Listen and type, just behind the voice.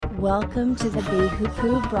Welcome to the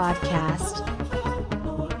Bihupu broadcast.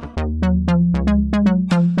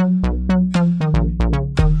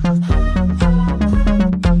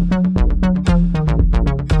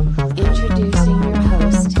 Introducing your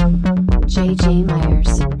host, JJ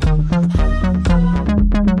Myers.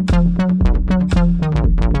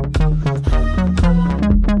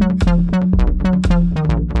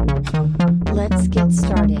 Let's get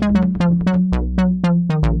started.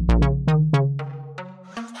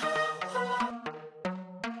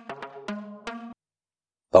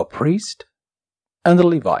 The priest and the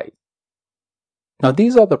Levite. Now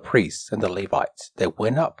these are the priests and the Levites that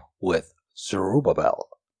went up with Zerubbabel,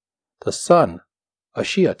 the son of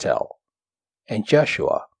Shealtiel, and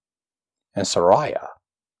Jeshua, and Sariah,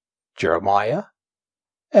 Jeremiah,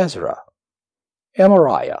 Ezra,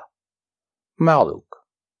 Amariah, Maluk,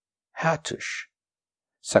 Hattush,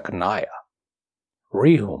 Shechaniah,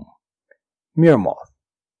 Rehum, Mirmoth,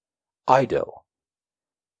 Iddo,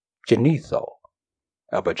 Genetho,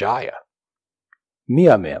 Abijah,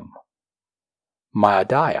 Miamim,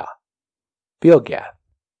 Maadiah, Bilgath,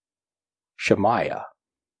 Shemaiah,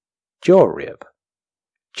 Jorib,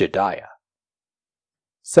 Jediah,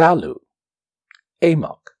 Sallu,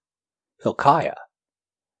 Amok, Hilkiah,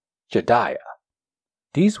 Jediah.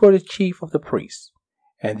 These were the chief of the priests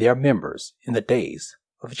and their members in the days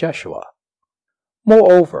of Jeshua.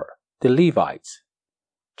 Moreover, the Levites,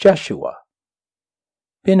 Jeshua,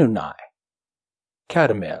 Benuni,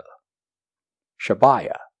 Kadmiel,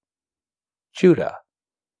 Shabiah, Judah,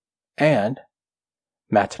 and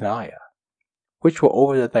Mattaniah, which were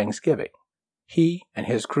over the thanksgiving, he and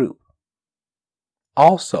his group.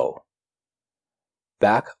 Also,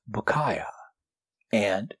 Bakbukiah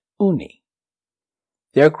and Uni,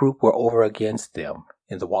 their group were over against them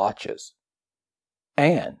in the watches.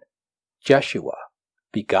 And Jeshua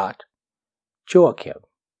begot Joachim.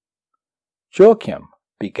 Joachim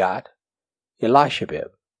begot Elishabib,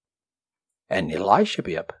 and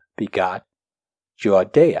Elishabib begot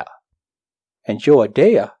Joadiah, and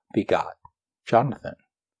Joadiah begot Jonathan,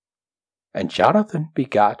 and Jonathan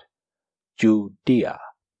begot Judea.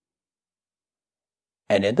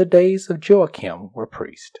 And in the days of Joachim were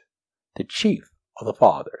priests, the chief of the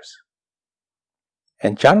fathers.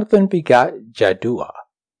 And Jonathan begot Jaddua,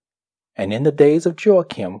 and in the days of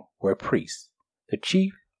Joachim were priests, the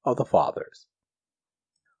chief of the fathers.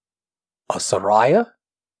 Of Sariah,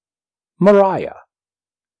 Moriah,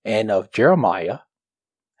 and of Jeremiah,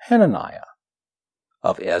 Hananiah,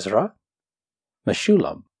 of Ezra,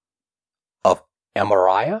 Meshullam, of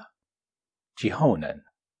Amariah, Jehonan,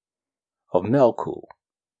 of Melchu,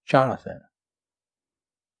 Jonathan,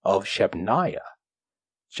 of Shebaniah,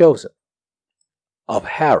 Joseph, of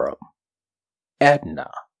Haram,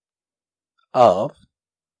 Adnah, of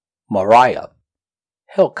Moriah,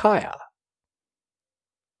 Hilkiah,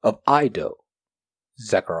 of Iddo,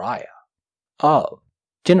 Zechariah, of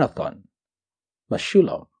Jenathon,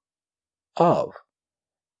 Meshullam, of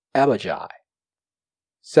Abijah,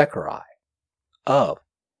 Zechariah, of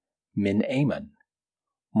Minaman,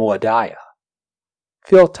 Moadiah,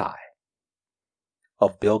 Philtai,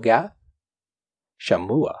 of Bilgath,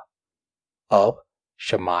 Shammua, of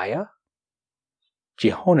Shemaiah,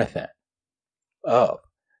 Jehonathan, of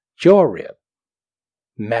Jorib,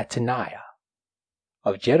 Mattaniah,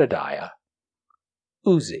 of Jedediah,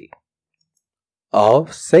 Uzi, of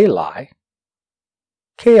Salai,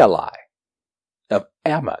 Kaali, of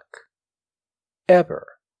Amok, Eber,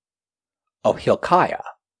 of Hilkiah,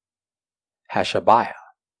 Hashabiah,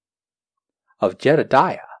 of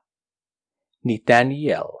Jedediah,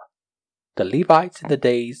 Nethaniel, the Levites in the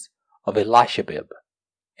days of Elishabib,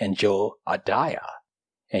 and Joadiah,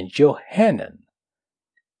 and Johanan,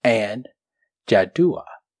 and Jaddua,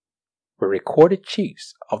 were recorded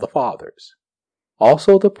chiefs of the fathers,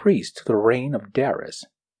 also the priests to the reign of Darius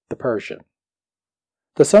the Persian.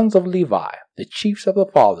 The sons of Levi, the chiefs of the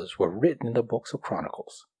fathers, were written in the books of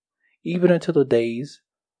Chronicles, even until the days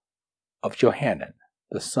of Johanan,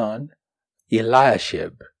 the son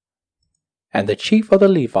Eliashib, and the chief of the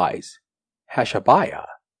Levites, Hashabiah,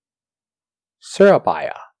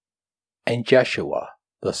 Serabiah, and Jeshua,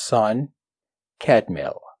 the son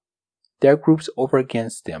Kadmiel, their groups over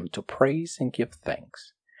against them to praise and give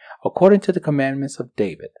thanks, according to the commandments of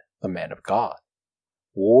David, the man of God,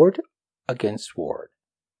 ward against ward.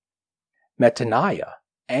 Mattaniah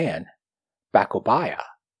and Bakobiah,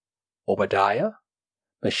 Obadiah,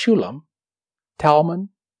 Meshullam, Talmon,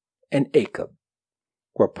 and Achab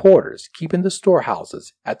were porters keeping the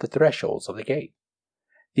storehouses at the thresholds of the gate.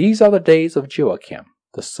 These are the days of Joachim,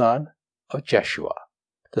 the son of Jeshua,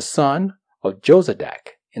 the son of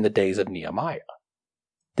Jozadak, in the days of Nehemiah.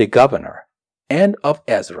 the governor, and of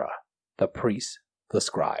Ezra, the priest, the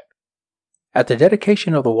scribe. At the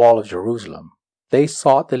dedication of the wall of Jerusalem, they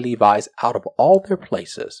sought the Levites out of all their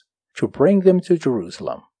places to bring them to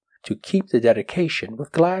Jerusalem, to keep the dedication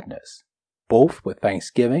with gladness, both with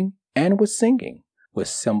thanksgiving and with singing, with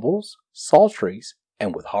cymbals, psalteries,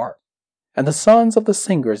 and with harps. And the sons of the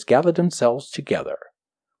singers gathered themselves together,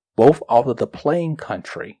 both out of the plain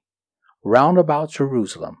country, round about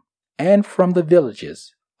Jerusalem, and from the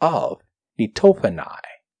villages of Netophani.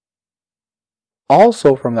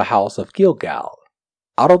 Also from the house of Gilgal,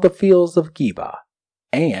 out of the fields of Geba,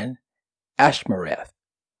 and Ashmereth.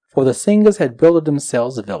 For the singers had builded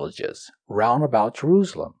themselves villages round about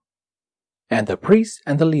Jerusalem. And the priests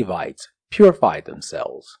and the Levites purified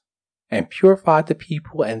themselves, and purified the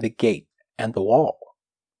people and the gate and the wall.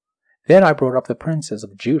 Then I brought up the princes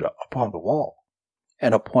of Judah upon the wall,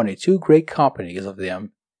 and appointed 2 great companies of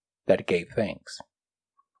them that gave thanks.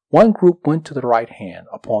 One group went to the right hand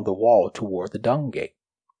upon the wall toward the dung gate,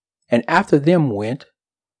 and after them went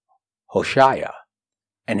Hoshea,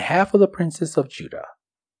 and half of the princes of Judah,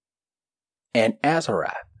 and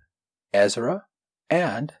Azarath, Ezra,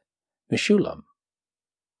 and Meshullam,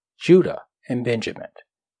 Judah and Benjamin,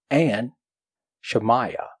 and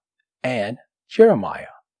Shemaiah, and Jeremiah,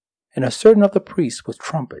 and a certain of the priests with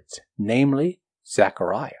trumpets, namely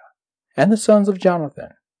Zechariah, and the sons of Jonathan,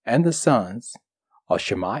 and the sons of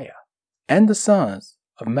Shemaiah, and the sons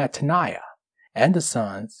of Mattaniah, and the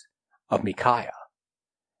sons of Micaiah,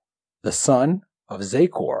 the son of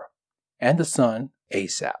Zachor, and the son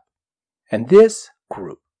Asaph. And this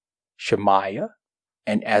group, Shemaiah,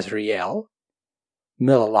 and Azriel,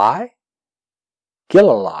 Milalai,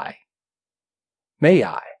 Gilalai,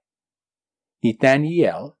 Mai,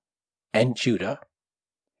 Nethaniel, and Judah,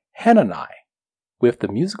 Hanani, with the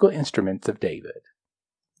musical instruments of David,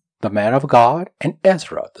 the man of God, and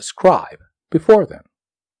Ezra the scribe before them.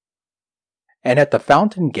 And at the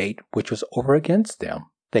fountain gate which was over against them,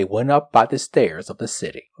 they went up by the stairs of the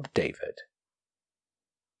city of David.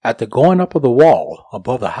 At the going up of the wall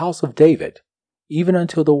above the house of David, even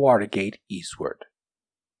unto the water gate eastward.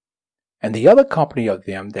 And the other company of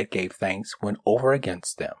them that gave thanks went over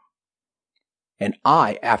against them. And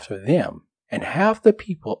I after them, and half the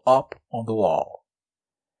people up on the wall,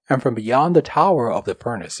 and from beyond the tower of the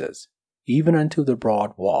furnaces, even unto the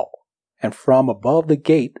broad wall, and from above the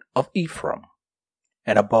gate of Ephraim,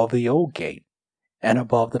 and above the old gate, and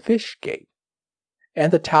above the fish gate,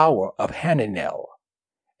 and the tower of Hananel,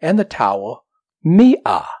 and the tower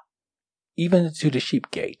Meah, even to the sheep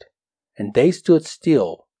gate, and they stood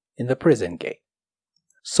still in the prison gate.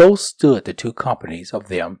 So stood the 2 companies of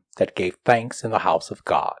them that gave thanks in the house of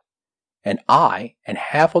God, and I and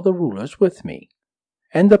half of the rulers with me,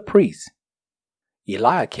 and the priests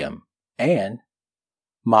Eliakim and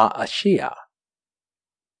Maashiah,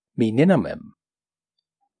 Meninamim,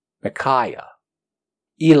 Micaiah,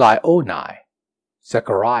 Elionai,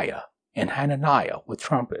 Zechariah, and Hananiah with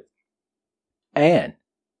trumpets, and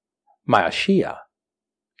Maashiah,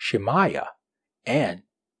 Shemaiah, and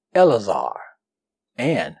Eleazar,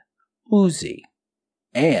 and Uzi,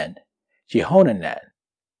 and Jehonanan,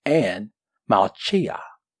 and Malchiah,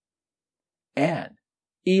 and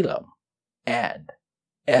Elam, and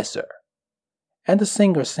Ezer. And the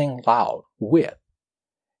singers sing loud with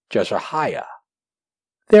Jezrahiah,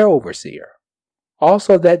 their overseer.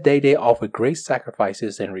 Also that day they offered great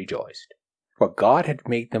sacrifices and rejoiced, for God had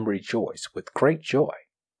made them rejoice with great joy.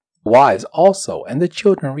 Wives also and the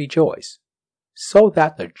children rejoiced, so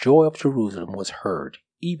that the joy of Jerusalem was heard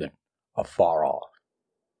even afar off.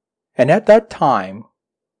 And at that time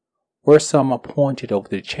were some appointed over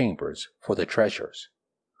the chambers for the treasures,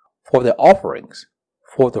 for the offerings,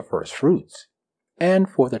 for the first fruits, and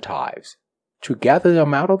for the tithes, to gather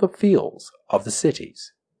them out of the fields of the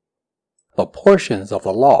cities, the portions of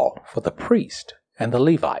the law for the priest and the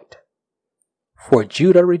Levite. For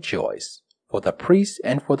Judah rejoiced, for the priests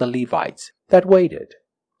and for the Levites that waited.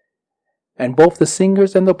 And both the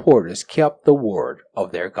singers and the porters kept the word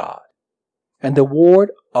of their God, and the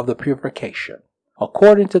word of the purification,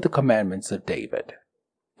 according to the commandments of David,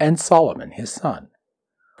 and Solomon his son.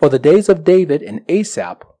 For the days of David and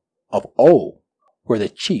Asaph of old were the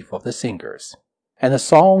chief of the singers, and the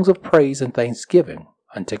songs of praise and thanksgiving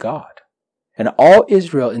unto God. And all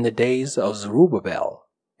Israel in the days of Zerubbabel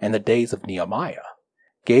and the days of Nehemiah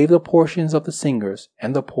gave the portions of the singers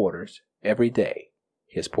and the porters every day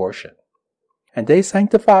his portion. And they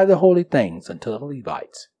sanctified the holy things unto the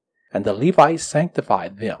Levites, and the Levites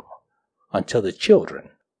sanctified them unto the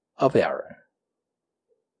children of Aaron.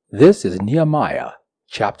 This is Nehemiah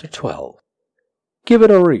chapter 12. Give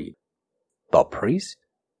it a read. The priest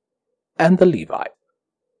and the Levite.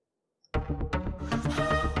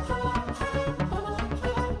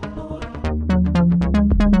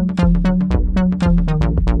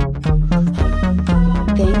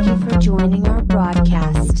 Thank you for joining our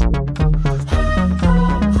broadcast.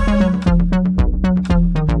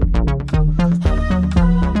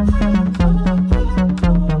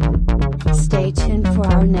 Stay tuned for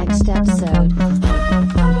our next episode.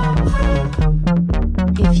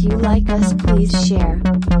 If you like us, please share.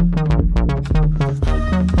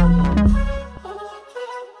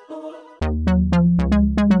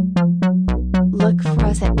 Look for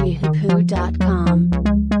us at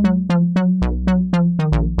wehoopoo.com.